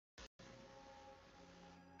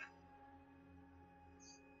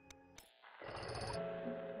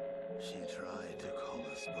She tried to call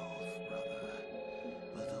us both, brother,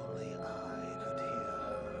 but only I could hear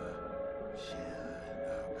her, share in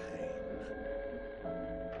our pain.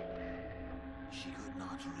 She could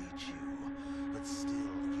not reach you, but still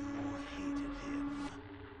you hated him,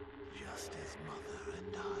 just as Mother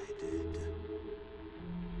and I did.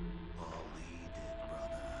 All he did,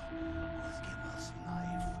 brother, was give us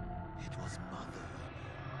life. It was Mother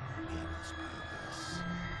who gave us purpose.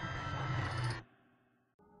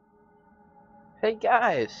 Hey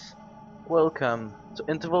guys! Welcome to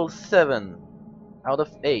interval 7 out of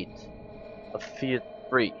 8 of Fear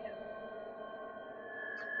 3.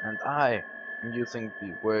 And I am using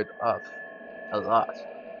the word of a lot.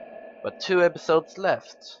 But 2 episodes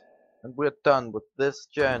left, and we're done with this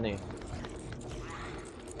journey.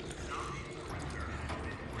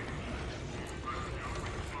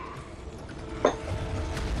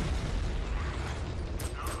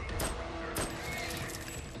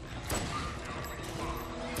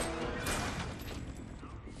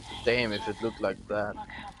 Damn, if it looked like that. Look,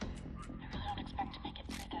 I really don't expect to make it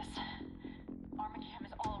through this. Armacam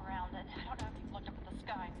is all around it. I don't know if you've looked up at the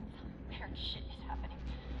sky, but some weird shit is happening.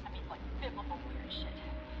 I mean, like biblical weird shit.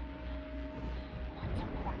 What's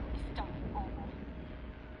important is stopping Orwell.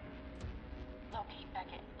 Locate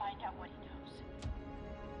Beckett, find out what he knows.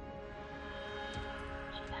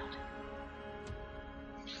 She's out.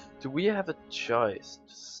 Do we have a choice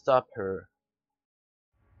to stop her?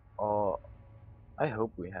 Or I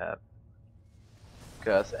hope we have.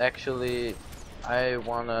 Because actually I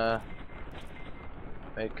wanna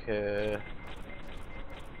make her...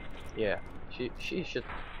 Yeah, she should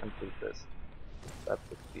complete this. That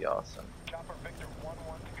would be awesome. Chopper Victor 1-1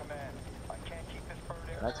 to command. I can't keep this bird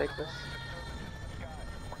Can I take this?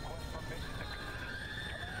 Request permission to...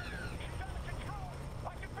 She's out of control! I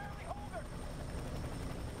can barely hold her!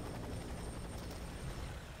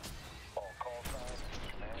 All call signs,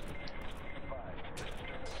 command. 5.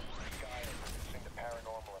 Disturbance. S.K.I.L.L. producing the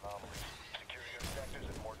paranormal anomalies. Secure your sectors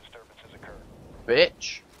if more disturbances occur.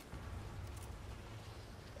 Bitch!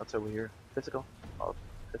 What's over here? Physical? Oh,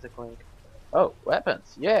 physical link. Oh,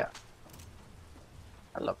 weapons! Yeah!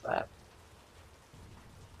 I love that.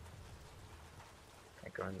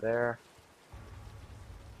 Can't go in there.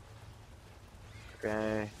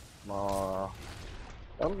 Okay, more.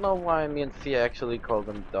 Don't know why me and Fia actually call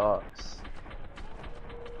them dogs.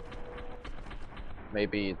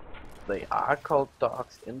 Maybe they are called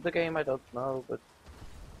dogs in the game, I don't know, but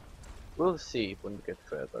we'll see when we get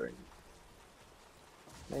further in.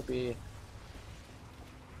 Maybe.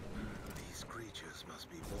 These creatures must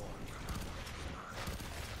be born from our mother's mind.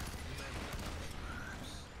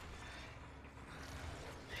 Perhaps.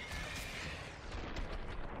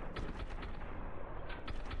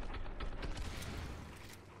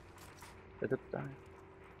 Did it die?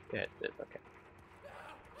 Yeah, it did, okay.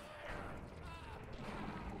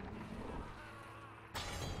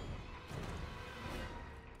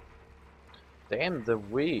 Damn, the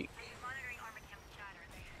weak. Monitoring Armacam's chatter.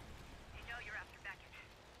 They know you're after Beckett.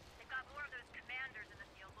 They've got more of those commanders in the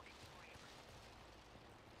field looking for you.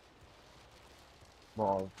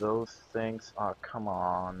 More of those things. Oh, come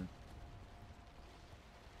on.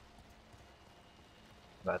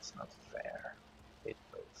 That's not fair. Hate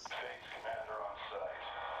those. Phase commander on site.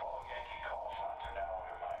 All Yankee call signs are now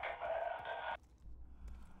under my command.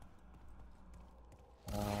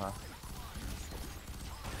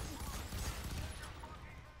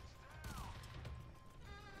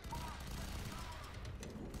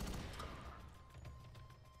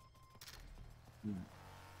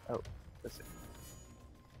 Oh, this is.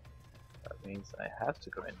 That means I have to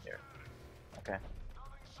go in here. Okay.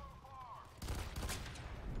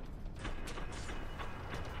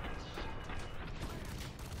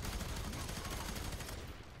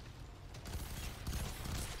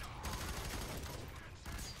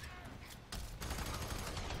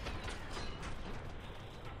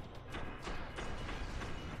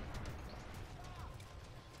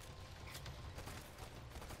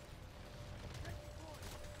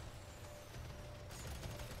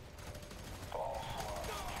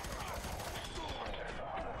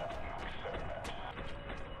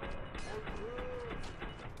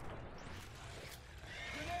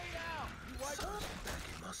 Sergeant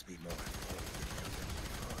Beckett must be more important than we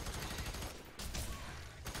thought.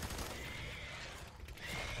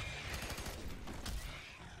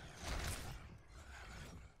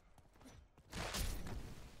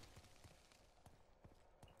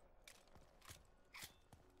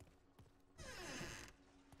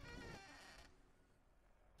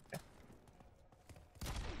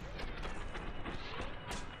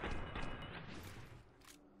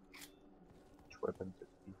 Which weapon did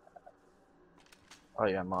we have? Oh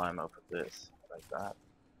yeah, more ammo for this. I like that.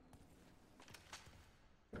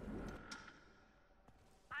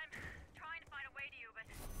 I'm trying to find a way to you, but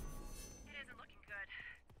it isn't looking good.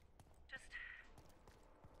 Just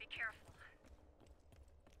be careful.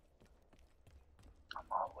 I'm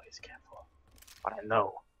always careful. But I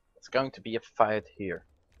know it's going to be a fight here.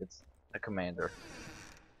 It's a commander.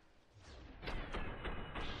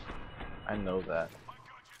 I know that.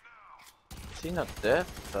 Is he not dead?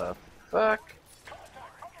 The fuck?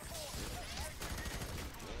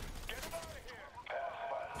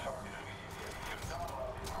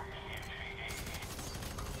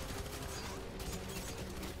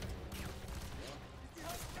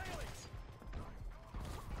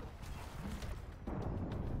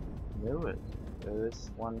 Knew it. There is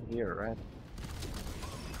one here, right?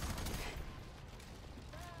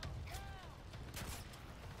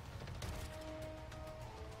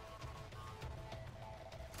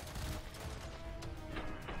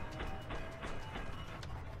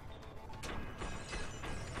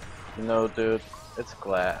 No, dude, it's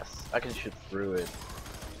glass. I can shoot through it.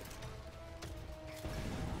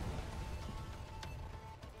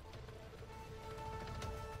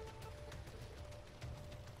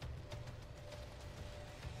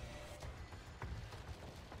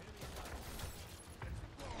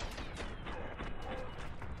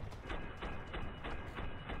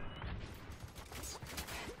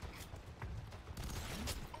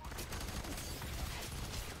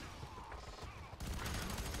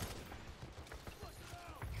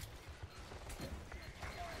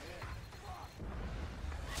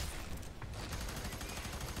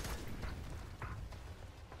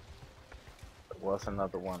 There was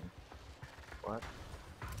another one. What?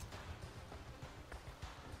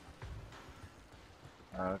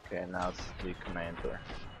 Okay, now it's the commander.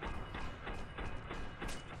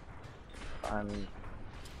 I'm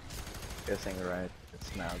guessing right.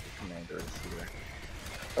 It's now the commander is here.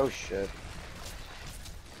 Oh shit.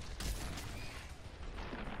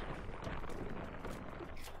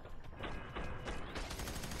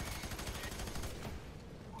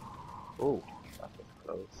 Oh, that was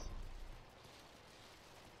close.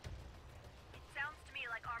 Sounds to me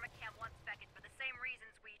like Armacam wants Beckett for the same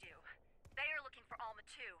reasons we do. They are looking for Alma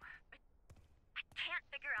too, but I can't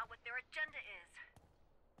figure out what their agenda is.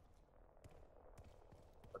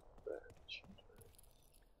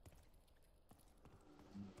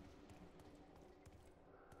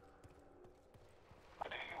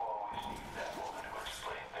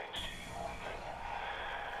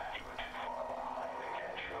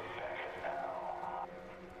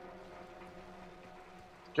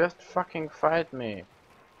 Just fucking fight me.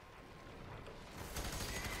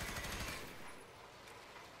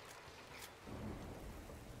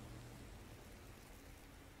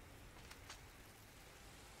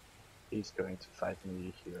 He's going to fight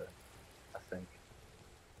me here, I think.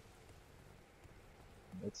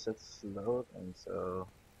 It says load, and so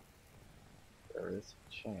there is a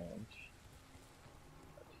chance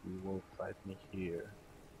that he will fight me here.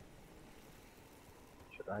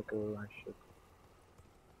 Should I go? I should.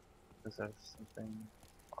 Is there something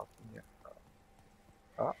off in here?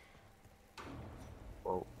 Oh.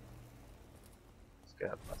 Whoa.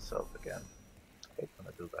 Scared myself again. I hate when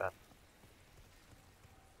I do that.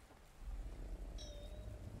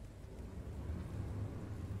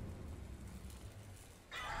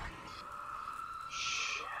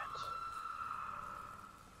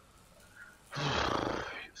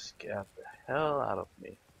 You scared the hell out of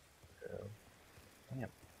me, girl. Damn.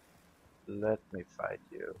 Let me fight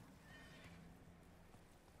you.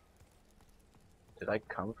 Did I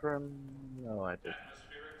confirm? No, I didn't.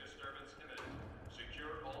 Atmospheric disturbance imminent.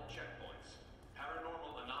 Secure all checkpoints.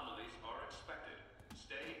 Paranormal anomalies are expected.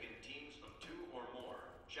 Stay in teams of 2 or more.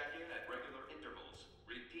 Check in at regular intervals.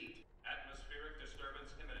 Repeat. Atmospheric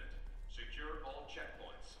disturbance imminent. Secure all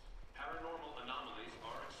checkpoints. Paranormal anomalies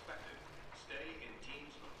are expected. Stay in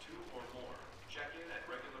teams of 2 or more. Check in at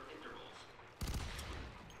regular intervals.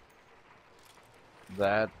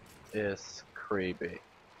 That is creepy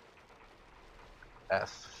as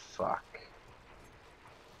fuck.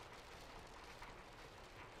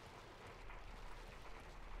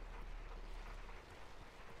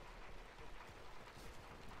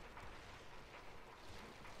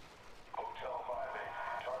 Hotel 5-8.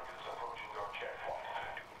 Targets approaching your checkpoint.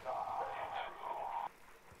 Do not let him through.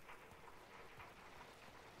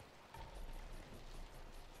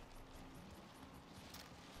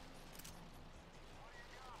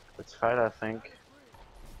 Let's fight, I think.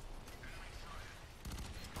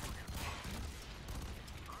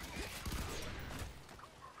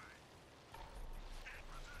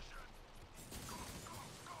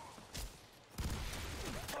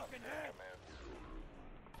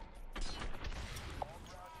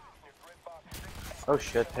 Oh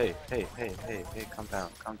shit, hey, hey, hey, hey, hey, calm down,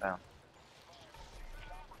 calm down.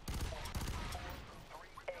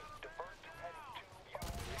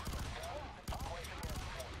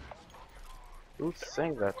 Who's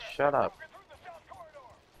saying that? Shut up.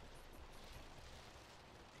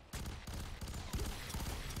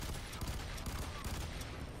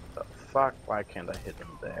 The fuck? Why can't I hit him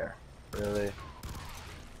there? Really?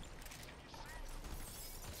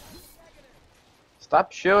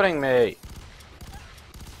 Stop shooting me!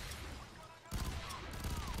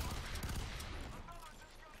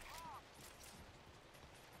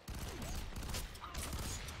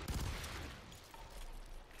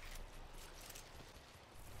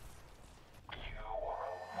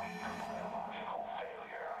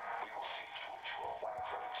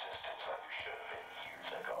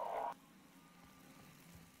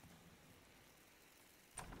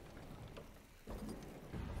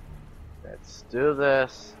 Let's do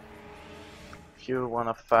this. If you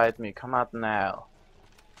wanna fight me, come out now.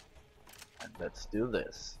 And let's do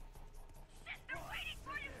this.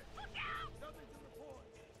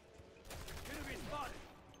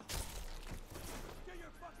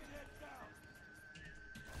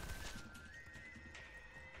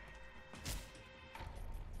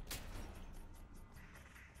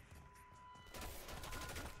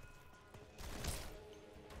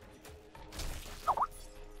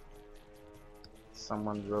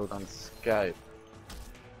 Someone wrote on Skype.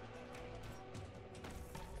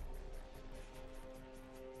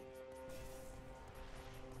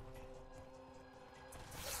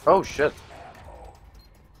 Oh shit.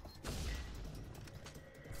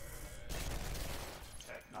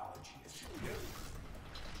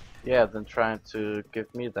 Yeah, then trying to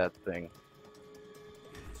give me that thing.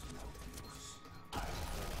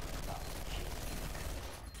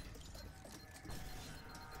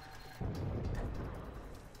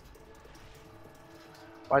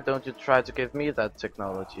 Why don't you try to give me that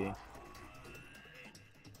technology?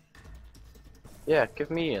 Yeah, give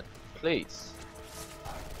me it, please.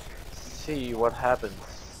 See what happens.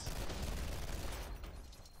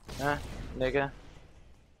 Huh, nigga?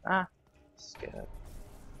 Ah, scared.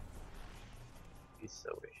 He's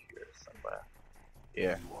over here somewhere.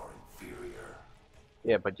 Yeah. You are inferior.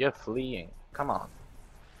 Yeah, but you're fleeing. Come on.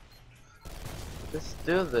 Just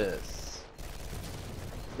do this.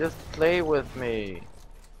 Just play with me.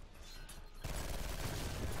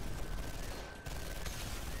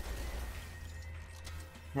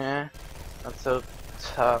 Yeah, not so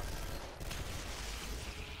tough.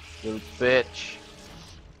 You bitch.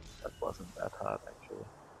 That wasn't that hard actually.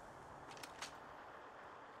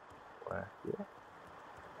 Where? Here?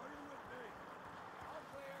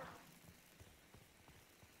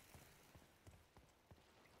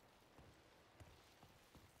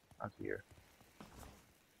 Not here.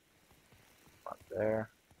 Not there.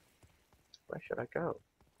 Where should I go?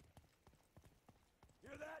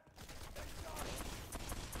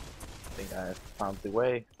 I think I found the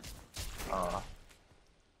way.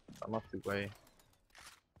 Some of the way.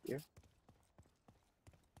 Here?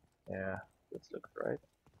 Yeah, this looks right.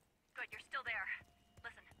 Good, you're still there.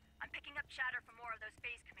 Listen, I'm picking up chatter from more of those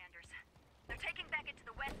base commanders. They're taking back into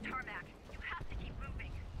the west tarmac. You have to keep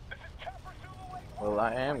moving. Well,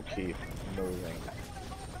 I am keep moving.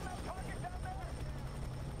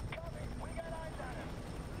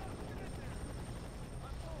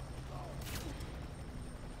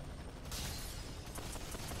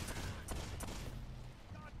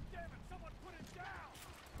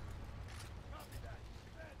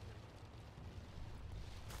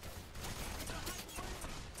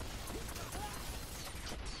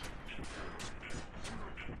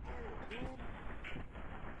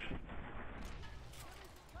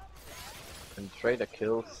 And trader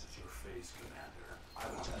kills. Your face, Commander. I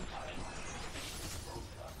will end my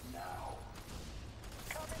life now.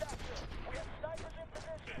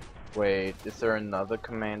 Wait, is there another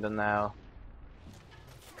commander now?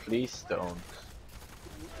 Please don't.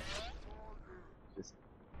 Just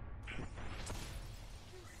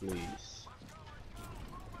please.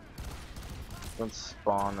 Don't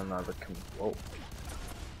spawn another whoa.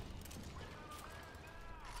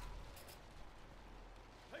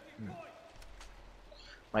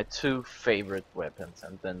 My two favorite weapons,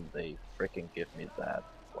 and then they freaking give me that.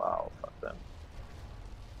 Wow, fuck them.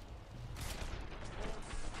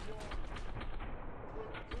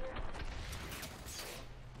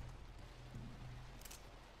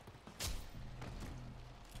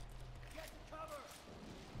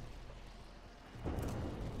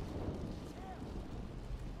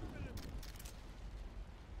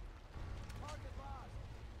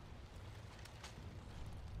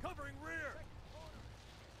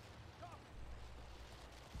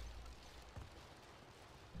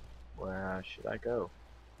 should I go?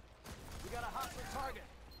 We got a hostile target.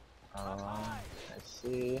 I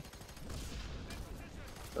see.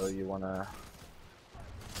 So you wanna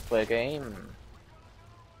play a game?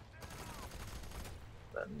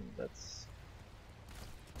 Then let's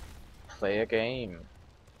play a game.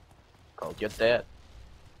 Go get that.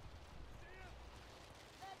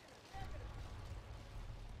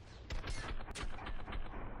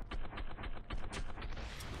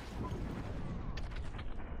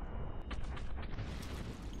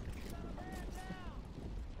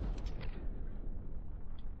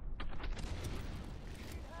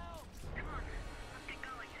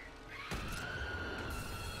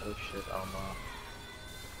 Oh shit, Alma.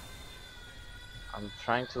 I'm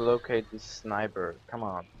trying to locate this sniper. Come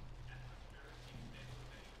on.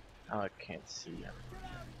 Oh, I can't see him.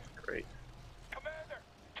 Great. Commander,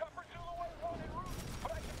 Chopper Zulu 1 en route,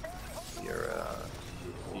 but I can barely hold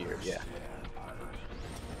Here, yeah.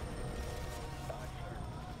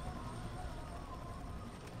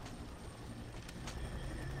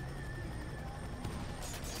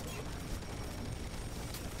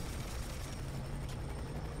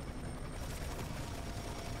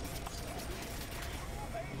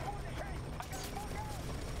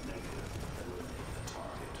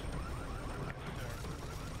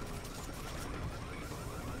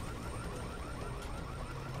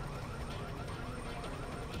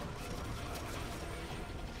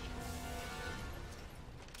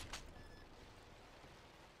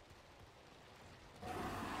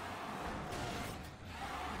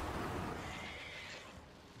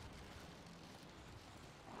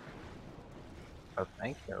 Oh,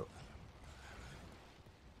 thank you.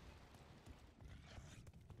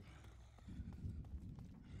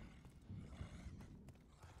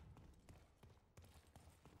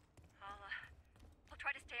 I'll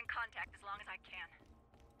try to stay in contact as long as I can.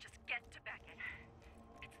 Just get to Beckett.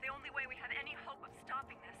 It's the only way we have any hope of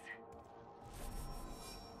stopping this.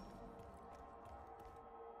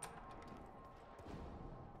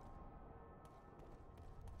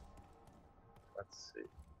 Let's see.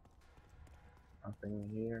 Nothing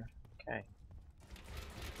here. Okay.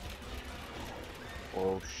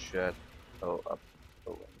 Oh shit. Oh, up.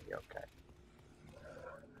 Oh, okay.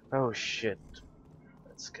 Oh shit.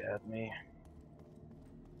 That scared me.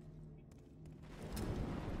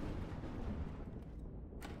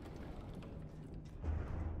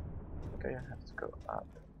 Okay, I have to go up.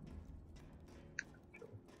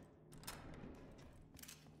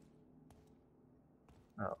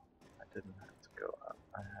 No, I didn't have to go up.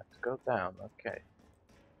 I had to go down. Okay.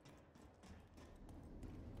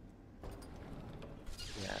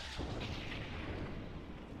 Yeah.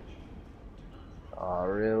 Oh,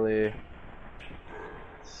 really?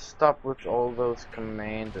 Stop with all those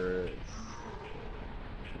commanders.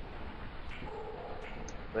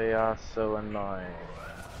 They are so annoying.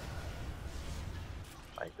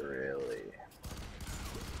 Like, really.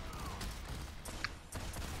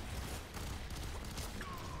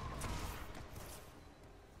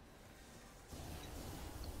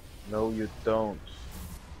 No, you don't.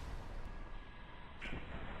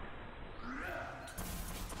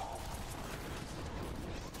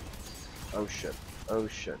 Oh shit. Oh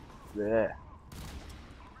shit. Yeah.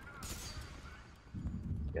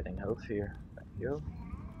 Getting health here. Thank you.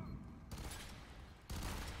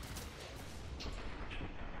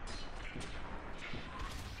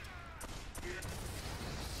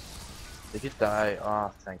 Did he die?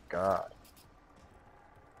 Oh, thank God.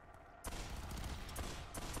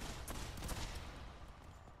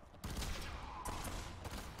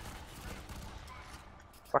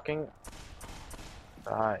 Fucking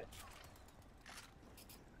die.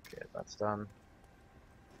 Okay, that's done.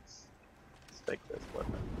 Let's take this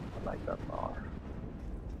weapon. I like that more.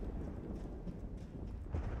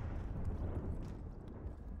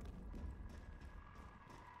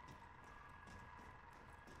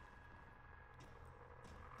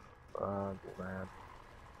 But where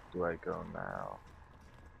do I go now?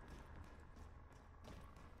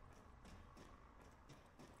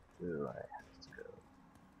 Do I have to go?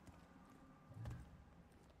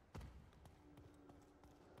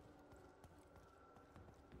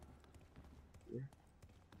 Here?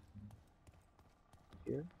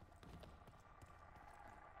 Here?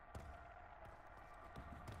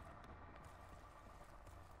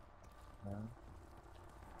 No.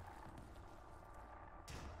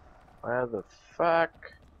 Where the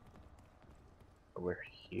fuck? We're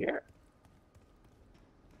here?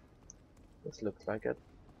 This looks like it.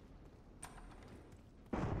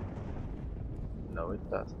 No,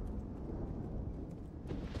 it doesn't.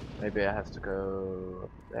 Maybe I have to go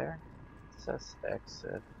up there? It says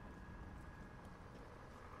exit.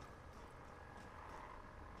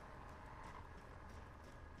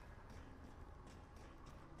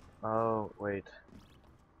 Oh, wait.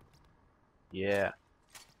 Yeah.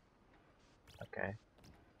 Okay.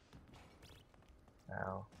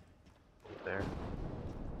 Now, there.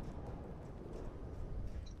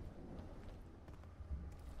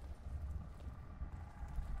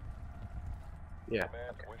 Yeah.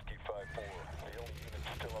 Command, Okay. Whiskey 5-4. The only unit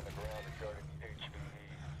still on the ground is guarding the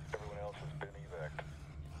HVE. Everyone else has been evac.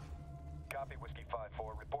 Copy, Whiskey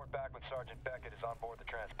 5-4. Report back when Sergeant Beckett is on board the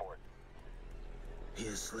transport. He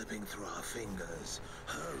is slipping through our fingers.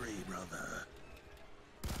 Hurry, brother.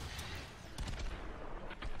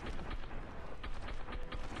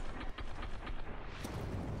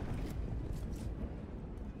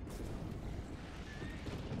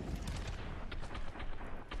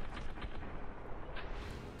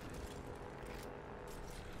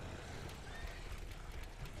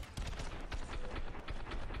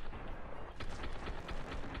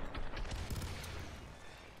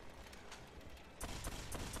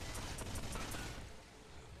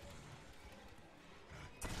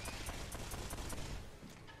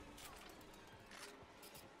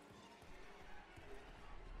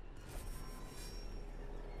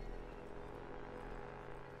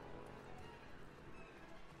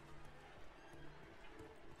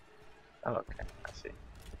 Oh, okay. I see.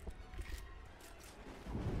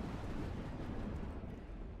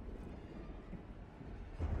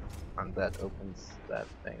 And that opens that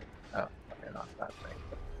thing. Oh, okay, not that thing,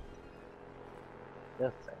 but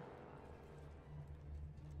this thing.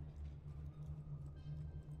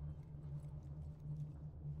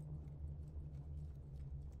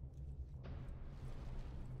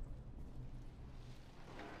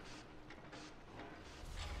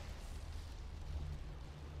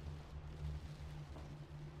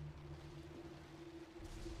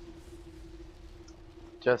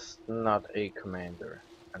 Just not a commander,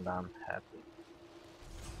 and I'm happy.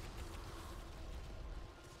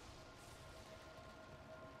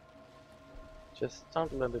 Just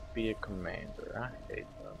don't let it be a commander. I hate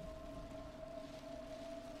them.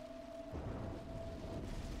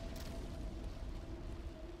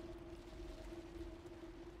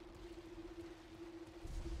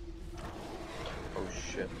 Oh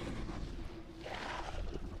shit.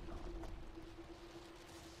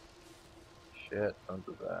 Shit, don't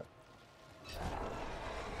do that.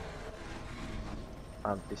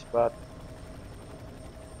 Empty spot.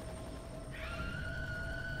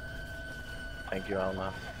 Thank you,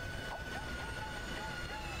 Alma.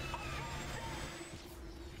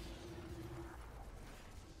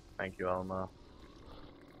 Thank you, Alma.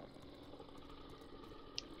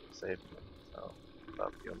 Saved me. So,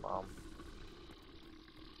 love you, Mom.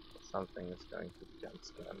 Something is going to jump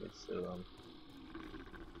scare me soon.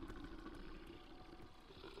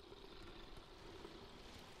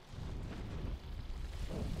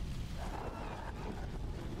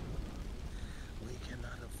 We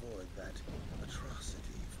cannot avoid that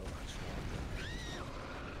atrocity for much longer.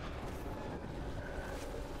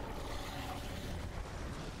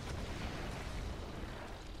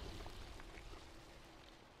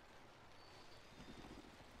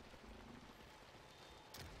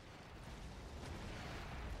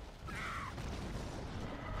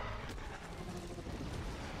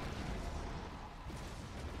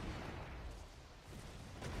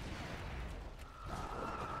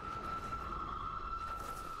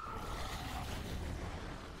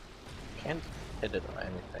 Can't hit it or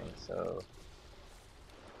anything, so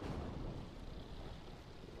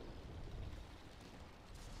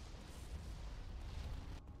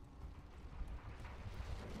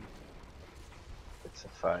it's a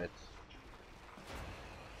fight.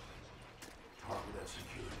 Target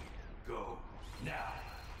executed. Go now.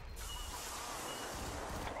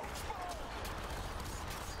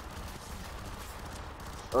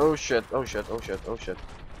 Oh shit, oh shit, oh shit, oh shit.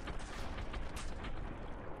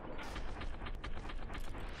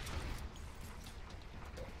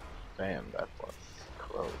 Damn, that was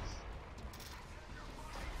close.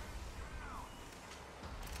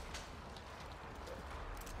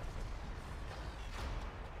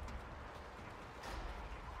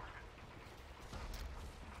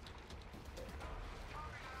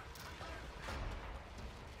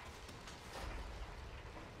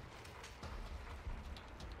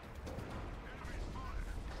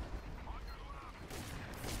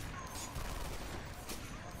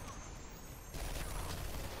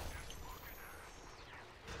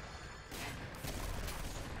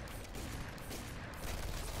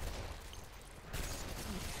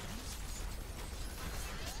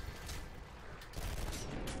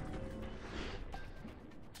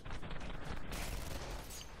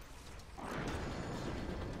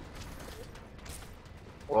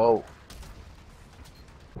 Whoa.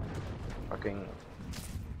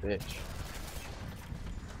 bitch.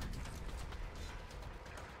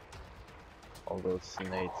 All those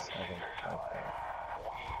nades haven't happened.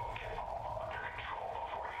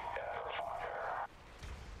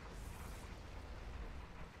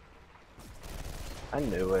 I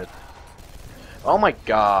knew it. Oh my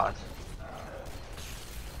god!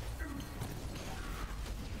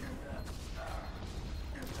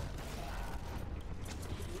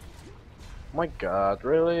 Oh my god,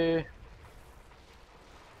 really?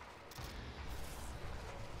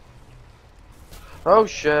 Oh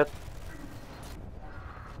shit!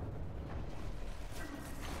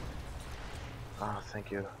 Oh,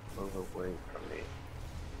 thank you. Move away from me.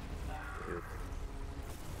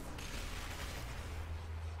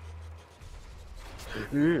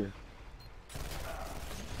 Dude.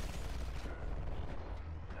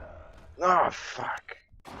 Oh fuck.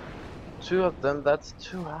 Two of them, that's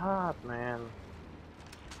too hard, man.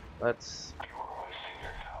 Let's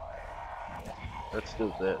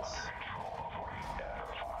do this.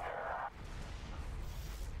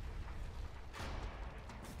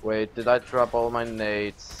 Wait, did I drop all my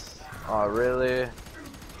nades? Oh, really?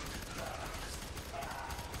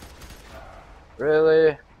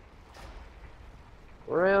 Really?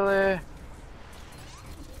 Really?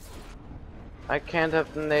 I can't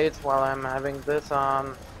have the nades while I'm having this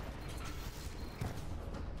on.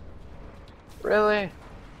 Really?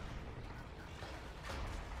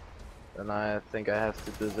 Then I think I have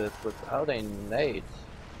to do this without a nade.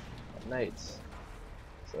 Nades.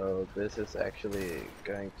 So this is actually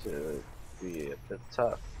going to be a bit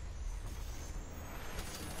tough.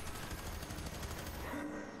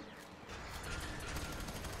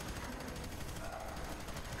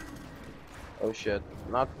 Oh shit,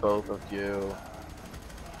 not both of you.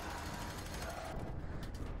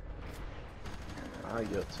 Ah,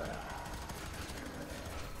 your turn.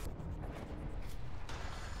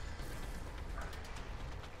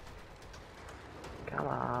 Come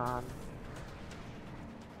on.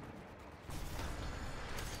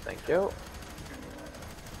 Thank you.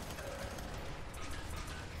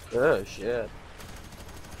 Oh shit.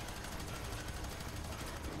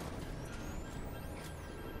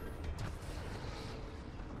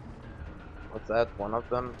 What's that? One of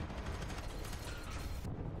them?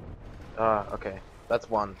 Ah, okay. That's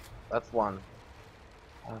one. That's one.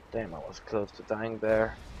 Oh damn, I was close to dying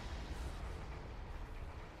there.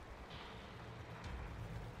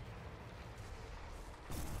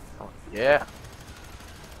 Oh yeah.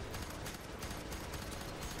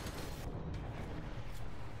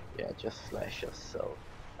 Yeah, just flash yourself.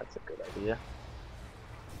 That's a good idea.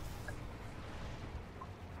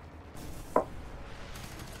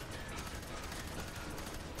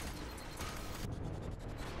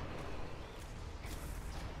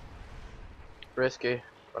 Risky,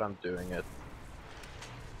 but I'm doing it.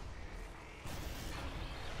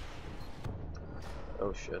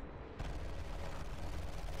 Oh shit.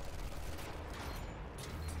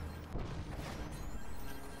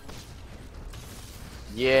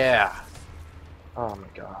 Yeah! Oh my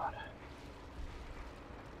god.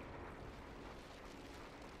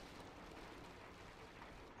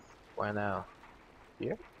 Why now?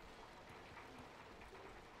 Here?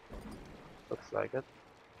 Looks like it.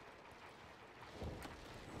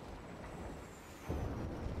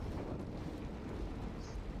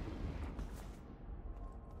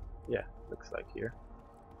 Yeah, looks like here.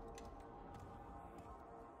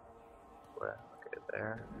 Where? Okay,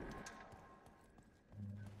 there.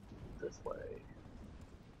 This way.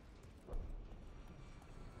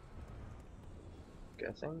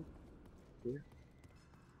 Guessing? Here?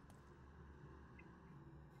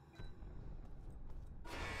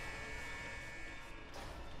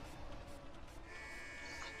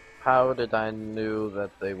 How did I knew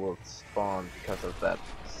that they would spawn because of that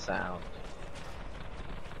sound?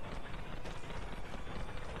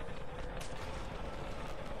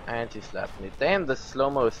 And he slapped me. Damn, the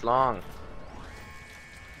slow-mo is long.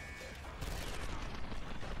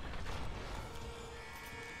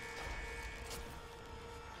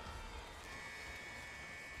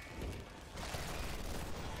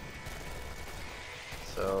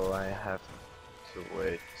 So I have to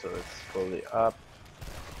wait till it's fully up.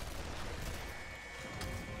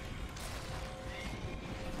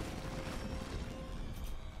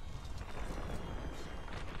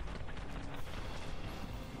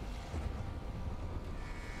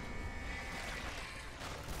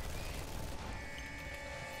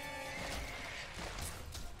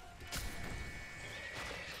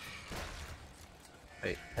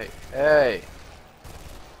 Hey, hey, hey!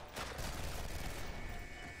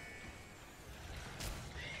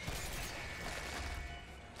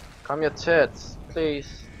 Come your tits,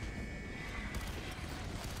 please.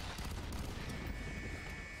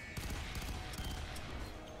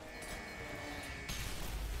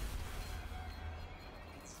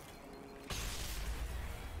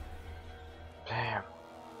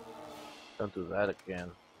 Don't do that again.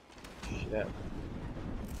 Shit.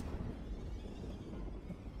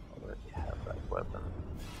 Already have that weapon.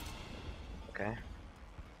 Okay.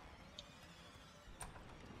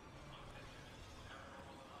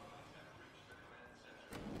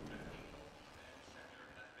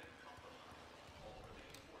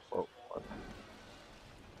 Oh, what?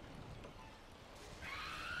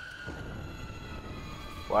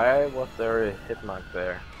 Why was there a hit mark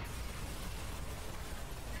there?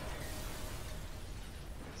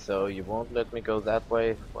 So you won't let me go that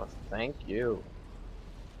way? Well, thank you.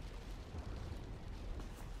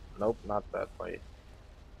 Nope, not that way.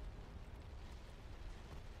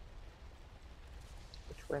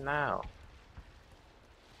 Which way now?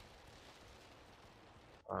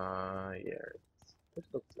 Yeah, it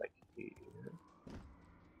looks like here.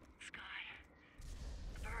 Sky.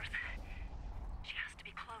 Earth. She has to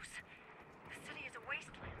be close. The city is a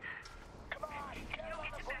wasteland. Come on, get You on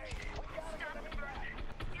get the to back. plane. We gotta Stop get the back. bird.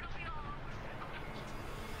 It'll be all over.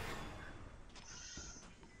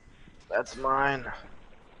 That's mine.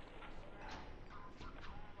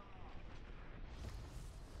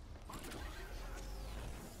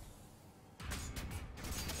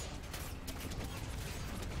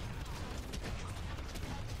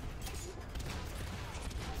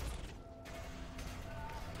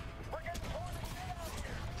 We're getting torn to shit out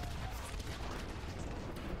here.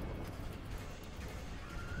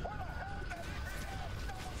 Where the hell is that EVS? Someone to the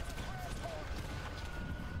transport.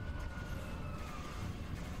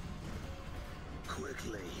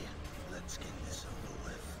 Quickly, let's get this over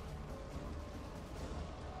with.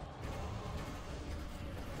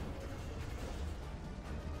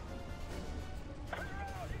 Clear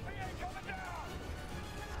out. EVA coming down.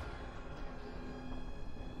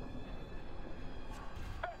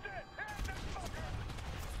 That's it. Hit this fucker.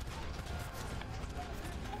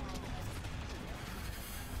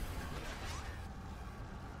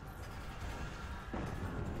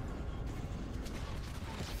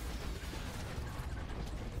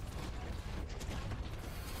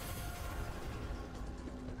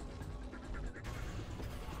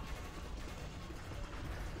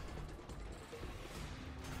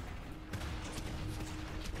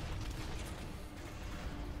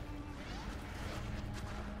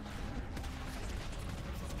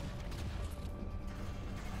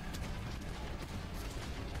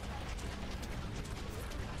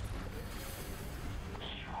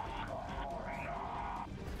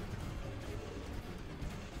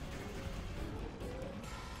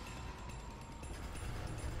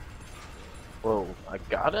 Whoa, I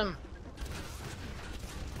got him?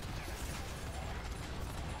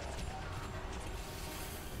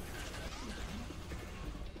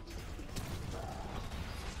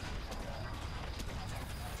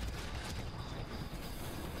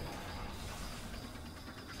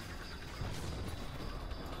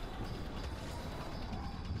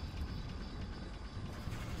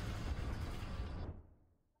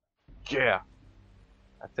 Yeah.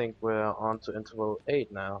 I think we're on to interval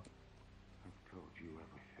 8 now. I've told you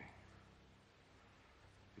everything.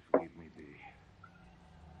 Just leave me be.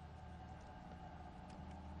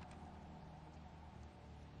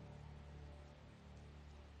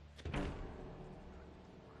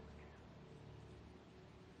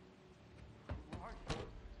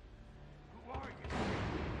 Who are you?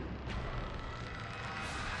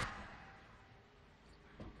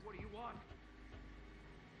 What do you want?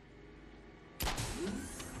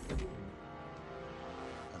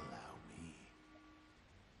 Allow me.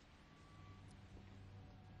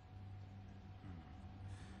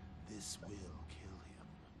 This will kill him.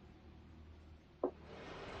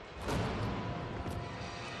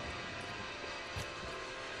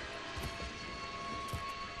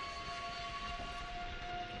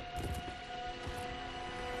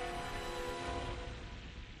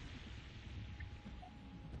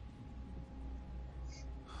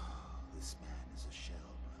 This man is a shell,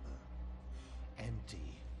 brother.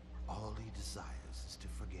 Empty. All he desires is to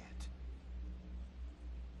forget.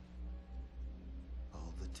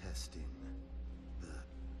 All the testing, the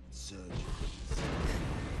surgeries.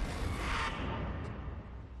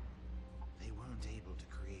 They weren't able to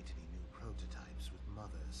create any new prototypes with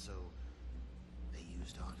Mother, so they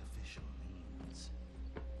used artificial means.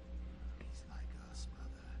 He's like us,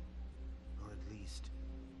 brother. Or at least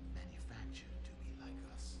manufactured to be like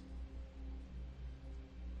us.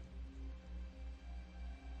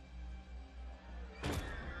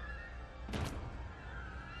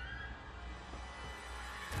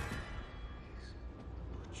 These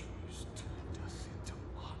butchers turned us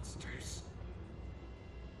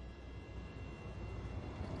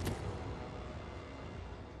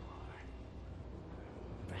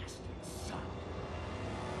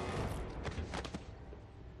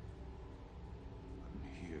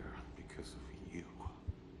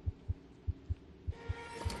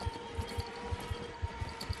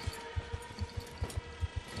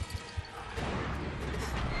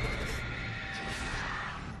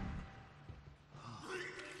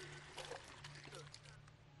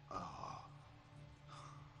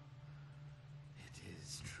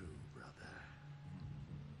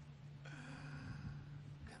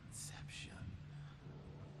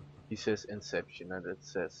He says Inception and it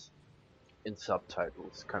says in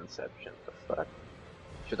subtitles Conception. The fuck?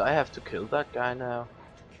 Should I have to kill that guy now?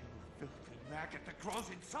 Kill the filthy maggot that grows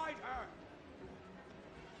inside her!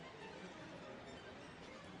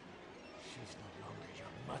 She's no longer your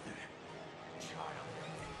mother, child.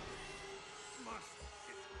 Must.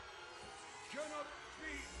 It cannot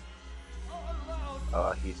be allowed.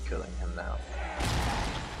 Oh, he's killing him now.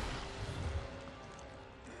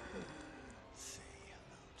 Say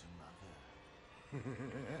hello to Mother.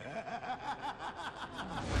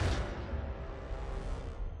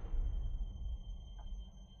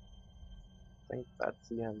 I think that's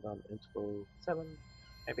the end on interval 7,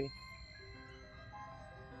 maybe?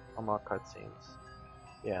 Or more cutscenes?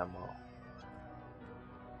 Yeah, more.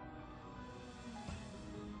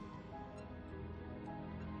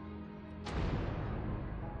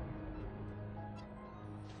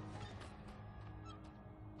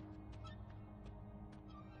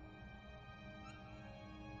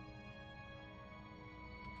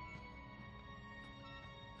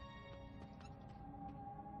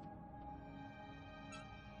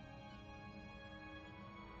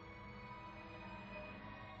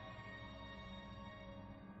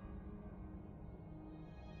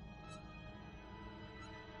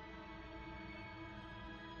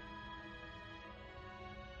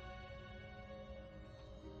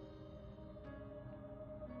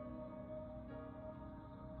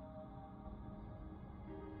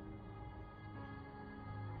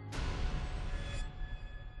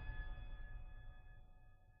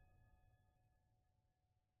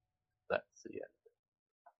 That's the end.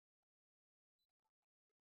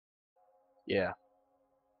 Yeah.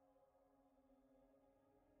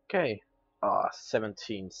 Okay.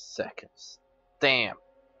 17 seconds. Damn.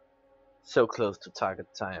 So close to target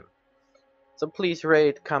time. So please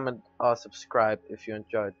rate, comment, or subscribe if you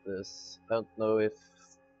enjoyed this. I don't know if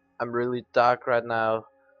I'm really dark right now.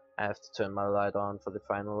 I have to turn my light on for the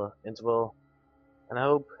final interval. And I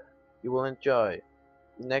hope you will enjoy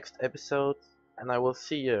the next episode. And I will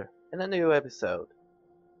see you in a new episode.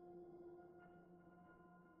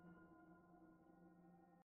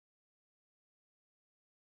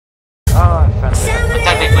 But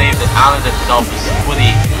technically, the island itself is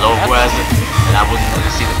fully low res, and I wouldn't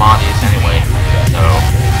really see the bodies anyway. So,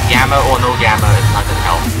 gamma or no gamma, it's not gonna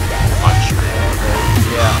help much.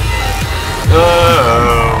 Yeah.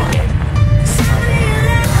 Oh, okay.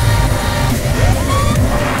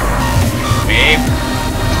 Babe.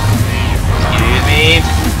 Excuse me.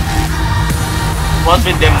 What's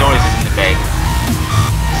with them noises in the bag?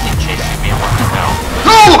 Is he chasing me? What the hell?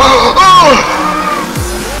 No!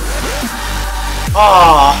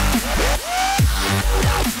 Oh!